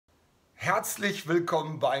Herzlich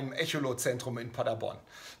willkommen beim Echolot-Zentrum in Paderborn.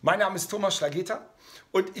 Mein Name ist Thomas Schlageter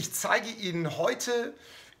und ich zeige Ihnen heute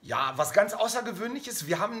was ganz Außergewöhnliches.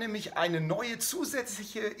 Wir haben nämlich eine neue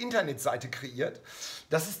zusätzliche Internetseite kreiert.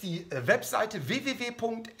 Das ist die Webseite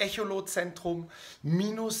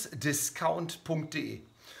www.echolot-discount.de.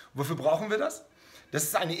 Wofür brauchen wir das? Das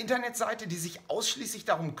ist eine Internetseite, die sich ausschließlich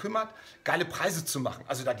darum kümmert, geile Preise zu machen.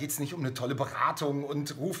 Also da geht es nicht um eine tolle Beratung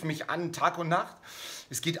und ruf mich an Tag und Nacht.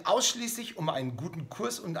 Es geht ausschließlich um einen guten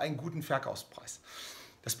Kurs und einen guten Verkaufspreis.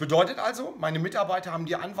 Das bedeutet also, meine Mitarbeiter haben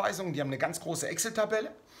die Anweisungen, die haben eine ganz große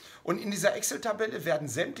Excel-Tabelle. Und in dieser Excel-Tabelle werden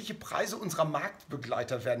sämtliche Preise unserer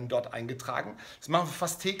Marktbegleiter werden dort eingetragen. Das machen wir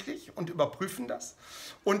fast täglich und überprüfen das.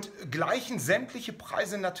 Und gleichen sämtliche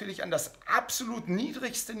Preise natürlich an das absolut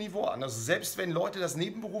niedrigste Niveau an. Also selbst wenn Leute das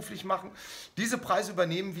nebenberuflich machen, diese Preise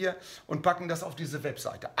übernehmen wir und packen das auf diese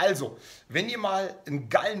Webseite. Also, wenn ihr mal einen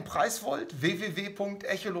geilen Preis wollt,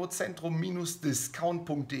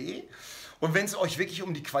 www.echolot-discount.de. Und wenn es euch wirklich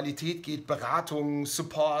um die Qualität geht, Beratung,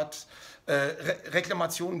 Support,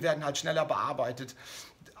 Reklamationen werden halt schneller bearbeitet.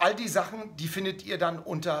 All die Sachen, die findet ihr dann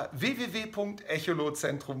unter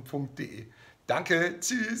www.echolot-zentrum.de. Danke,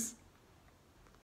 tschüss!